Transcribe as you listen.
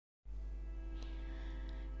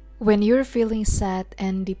When you're feeling sad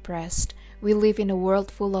and depressed, we live in a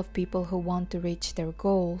world full of people who want to reach their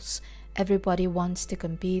goals. Everybody wants to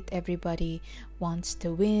compete, everybody wants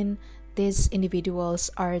to win. These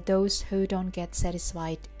individuals are those who don't get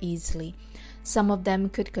satisfied easily. Some of them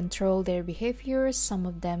could control their behaviors, some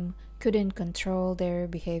of them couldn't control their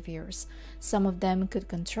behaviors. Some of them could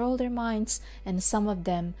control their minds, and some of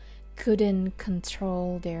them couldn't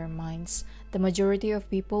control their minds. The majority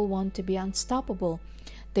of people want to be unstoppable.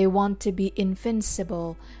 They want to be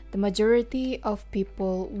invincible. The majority of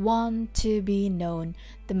people want to be known.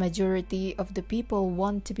 The majority of the people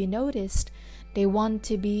want to be noticed. They want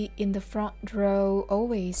to be in the front row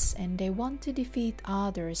always, and they want to defeat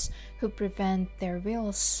others who prevent their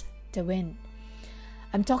wills to win.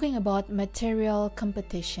 I'm talking about material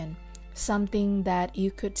competition, something that you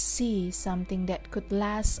could see, something that could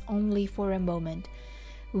last only for a moment.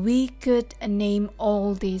 We could name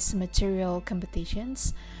all these material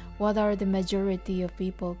competitions. What are the majority of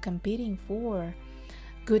people competing for?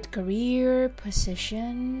 Good career,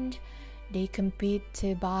 position. They compete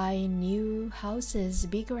to buy new houses,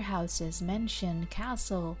 bigger houses, mansion,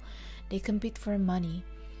 castle. They compete for money,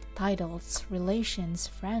 titles, relations,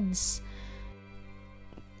 friends.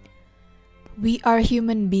 We are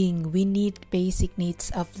human beings. We need basic needs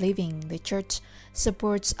of living. The church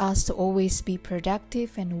supports us to always be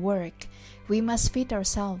productive and work. We must feed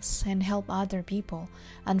ourselves and help other people.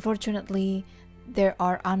 Unfortunately, there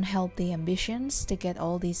are unhealthy ambitions to get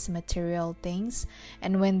all these material things,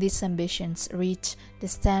 and when these ambitions reach the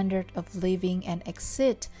standard of living and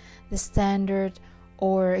exceed the standard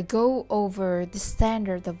or go over the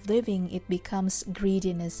standard of living, it becomes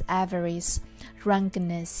greediness, avarice,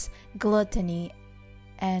 drunkenness, gluttony,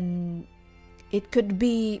 and it could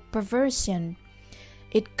be perversion.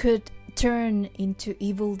 It could turn into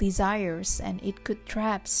evil desires, and it could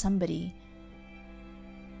trap somebody.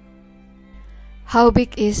 How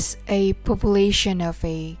big is a population of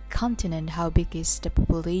a continent? How big is the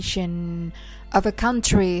population of a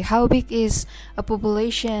country? How big is a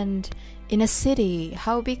population in a city?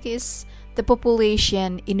 How big is the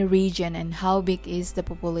population in a region? And how big is the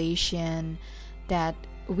population that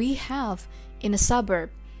we have in a suburb?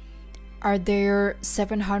 Are there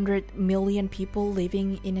 700 million people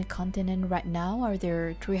living in a continent right now? Are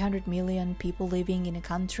there 300 million people living in a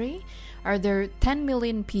country? Are there 10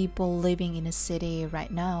 million people living in a city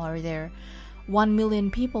right now? Are there 1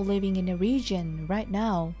 million people living in a region right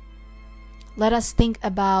now? Let us think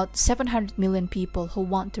about 700 million people who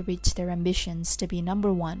want to reach their ambitions to be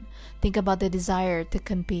number one. Think about the desire to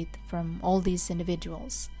compete from all these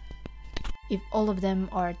individuals. If all of them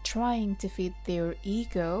are trying to feed their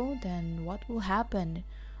ego, then what will happen?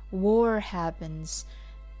 War happens,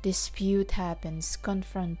 dispute happens,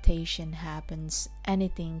 confrontation happens,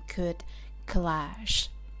 anything could clash.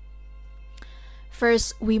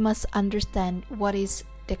 First, we must understand what is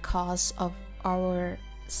the cause of our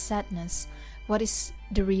sadness. What is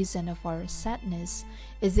the reason of our sadness?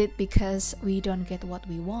 Is it because we don't get what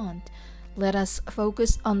we want? Let us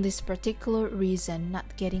focus on this particular reason,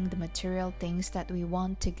 not getting the material things that we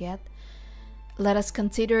want to get. Let us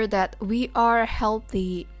consider that we are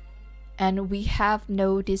healthy and we have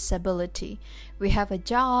no disability. We have a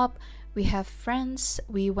job, we have friends,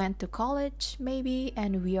 we went to college maybe,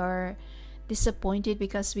 and we are disappointed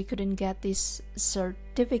because we couldn't get this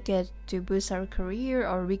certificate to boost our career,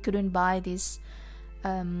 or we couldn't buy this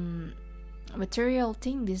material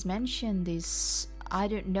thing, this mansion, this, I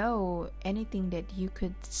don't know, anything that you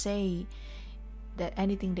could say, that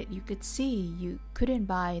anything that you could see, you couldn't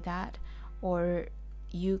buy that, or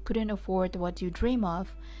you couldn't afford what you dream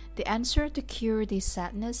of. The answer to cure this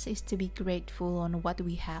sadness is to be grateful on what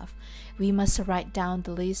we have. We must write down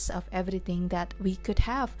the list of everything that we could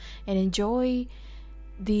have and enjoy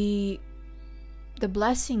the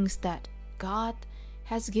blessings that God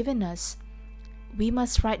has given us. We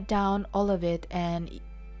must write down all of it, and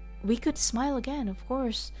we could smile again, of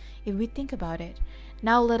course, if we think about it.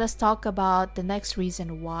 Now let us talk about the next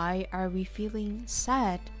reason. Why are we feeling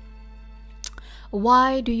sad?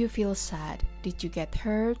 Why do you feel sad? Did you get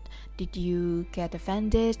hurt? Did you get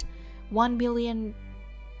offended? 1 million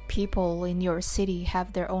people in your city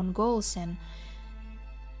have their own goals, and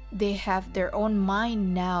they have their own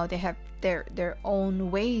mind now. They have their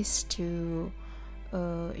own ways to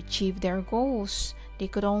achieve their goals. They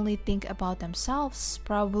could only think about themselves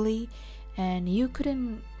probably, and we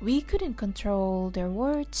couldn't control their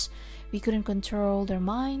words, we couldn't control their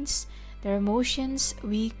minds, their emotions.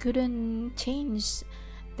 We couldn't change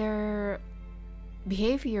their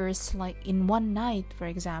behaviors like in one night, for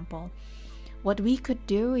example. What we could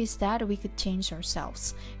do is that we could change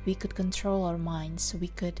ourselves. We could control our minds. We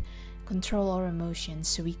could control our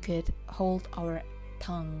emotions. We could hold our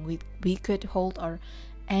tongue. We could hold our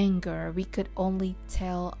anger. We could only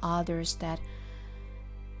tell others that,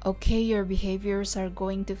 okay, your behaviors are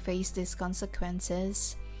going to face these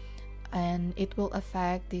consequences, and it will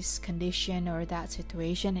affect this condition or that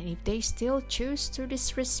situation. And if they still choose to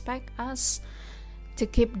disrespect us, to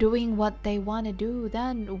keep doing what they want to do,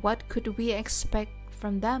 then what could we expect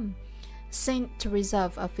from them? Saint Teresa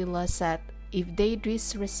of Avila said, if they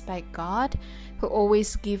disrespect God, who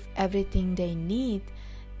always give everything they need,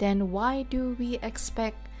 then why do we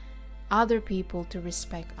expect other people to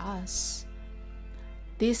respect us?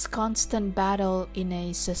 This constant battle in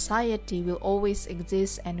a society will always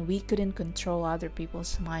exist, and we couldn't control other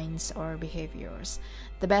people's minds or behaviors.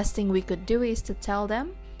 The best thing we could do is to tell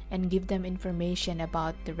them and give them information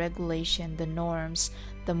about the regulation, the norms,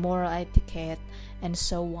 the moral etiquette, and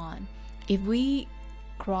so on. If we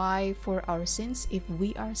cry for our sins, if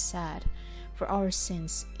we are sad for our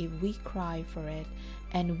sins, if we cry for it,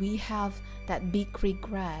 and we have that big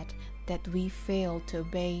regret that we failed to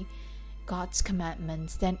obey God's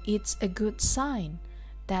commandments, then it's a good sign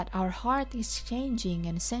that our heart is changing.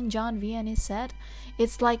 And St. John Vianney said,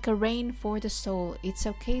 it's like a rain for the soul. It's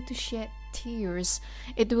okay to shed tears.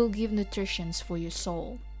 It will give nutrition for your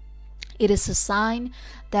soul. It is a sign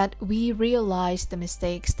that we realize the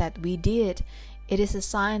mistakes that we did. It is a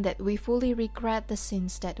sign that we fully regret the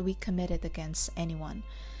sins that we committed against anyone.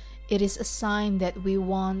 It is a sign that we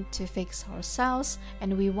want to fix ourselves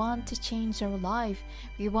and we want to change our life.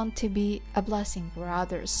 We want to be a blessing for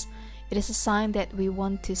others. It is a sign that we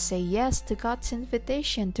want to say yes to God's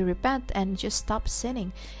invitation to repent and just stop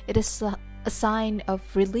sinning. It is a sign of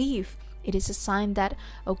relief. It is a sign that,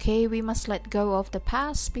 okay, we must let go of the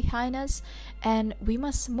past behind us and we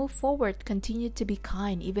must move forward, continue to be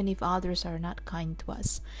kind even if others are not kind to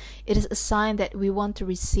us. It is a sign that we want to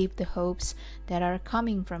receive the hopes that are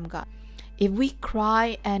coming from God. If we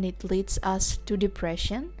cry and it leads us to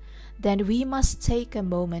depression, then we must take a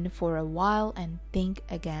moment for a while and think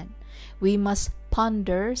again. We must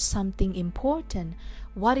ponder something important.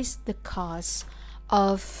 What is the cause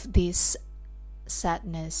of this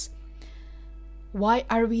sadness? Why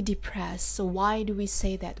are we depressed? So why do we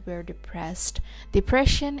say that we're depressed?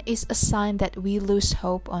 Depression is a sign that we lose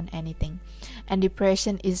hope on anything. And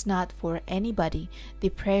depression is not for anybody.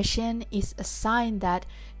 Depression is a sign that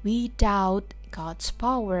we doubt God's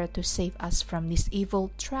power to save us from this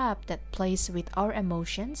evil trap that plays with our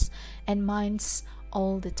emotions and minds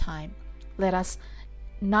all the time. Let us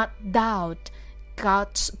not doubt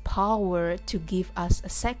God's power to give us a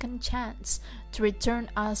second chance, to return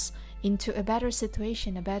us into a better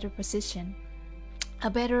situation, a better position, a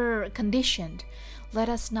better condition. Let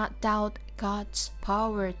us not doubt God's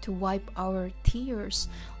power to wipe our tears.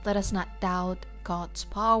 Let us not doubt God's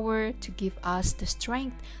power to give us the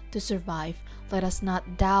strength to survive. Let us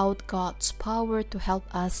not doubt God's power to help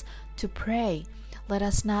us to pray. Let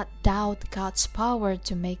us not doubt God's power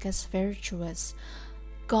to make us virtuous.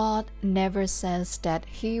 God never says that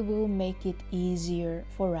He will make it easier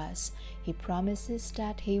for us. He promises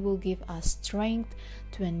that He will give us strength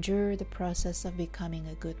to endure the process of becoming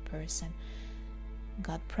a good person.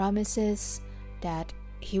 God promises that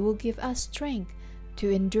He will give us strength to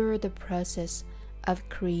endure the process of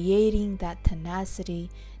creating that tenacity,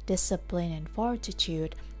 discipline, and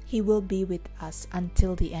fortitude. He will be with us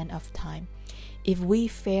until the end of time. If we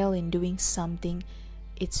fail in doing something,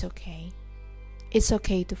 it's okay. It's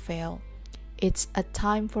okay to fail. It's a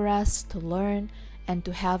time for us to learn and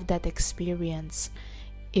to have that experience.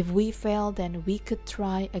 If we fail, then we could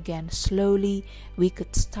try again slowly. We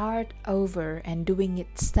could start over and doing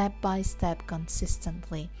it step by step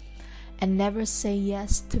consistently. And never say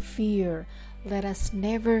yes to fear. Let us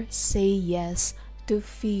never say yes to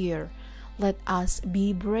fear. Let us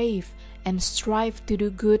be brave and strive to do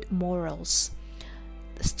good morals.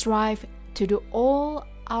 Strive to do all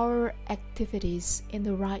our activities in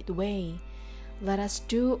the right way. Let us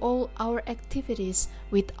do all our activities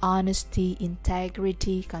with honesty,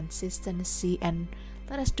 integrity, consistency, and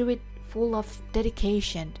let us do it full of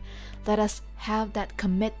dedication. Let us have that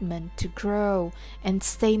commitment to grow and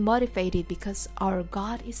stay motivated because our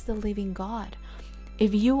God is the living God.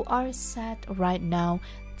 If you are sad right now,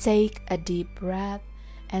 take a deep breath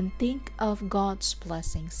and think of God's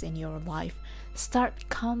blessings in your life. Start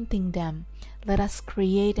counting them. Let us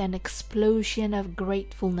create an explosion of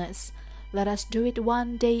gratefulness. Let us do it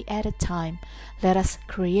one day at a time. Let us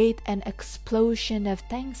create an explosion of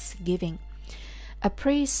thanksgiving. A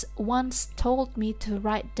priest once told me to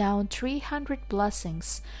write down 300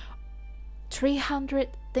 blessings 300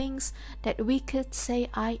 things that we could say,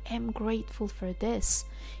 I am grateful for this.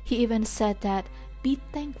 He even said that be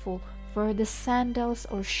thankful for the sandals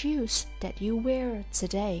or shoes that you wear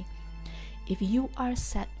today. If you are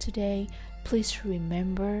sad today, please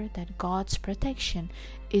remember that God's protection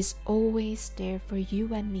is always there for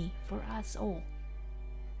you and me, for us all.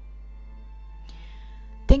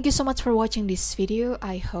 Thank you so much for watching this video.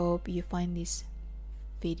 I hope you find this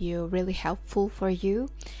video really helpful for you.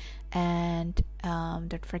 And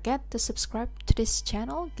don't forget to subscribe to this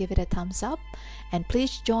channel, give it a thumbs up, and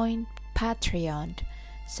please join Patreon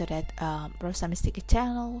so that Rosam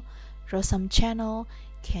channel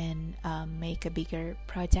can make a bigger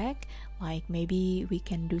project. Like maybe we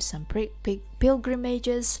can do some big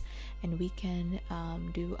pilgrimages, and we can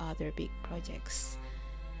do other big projects.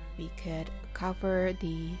 We could cover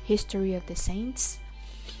the history of the saints.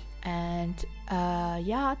 And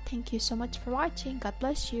yeah, thank you so much for watching. God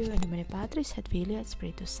bless you. In nomine Patris et Filii et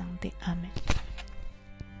Spiritus Sancti. Amen.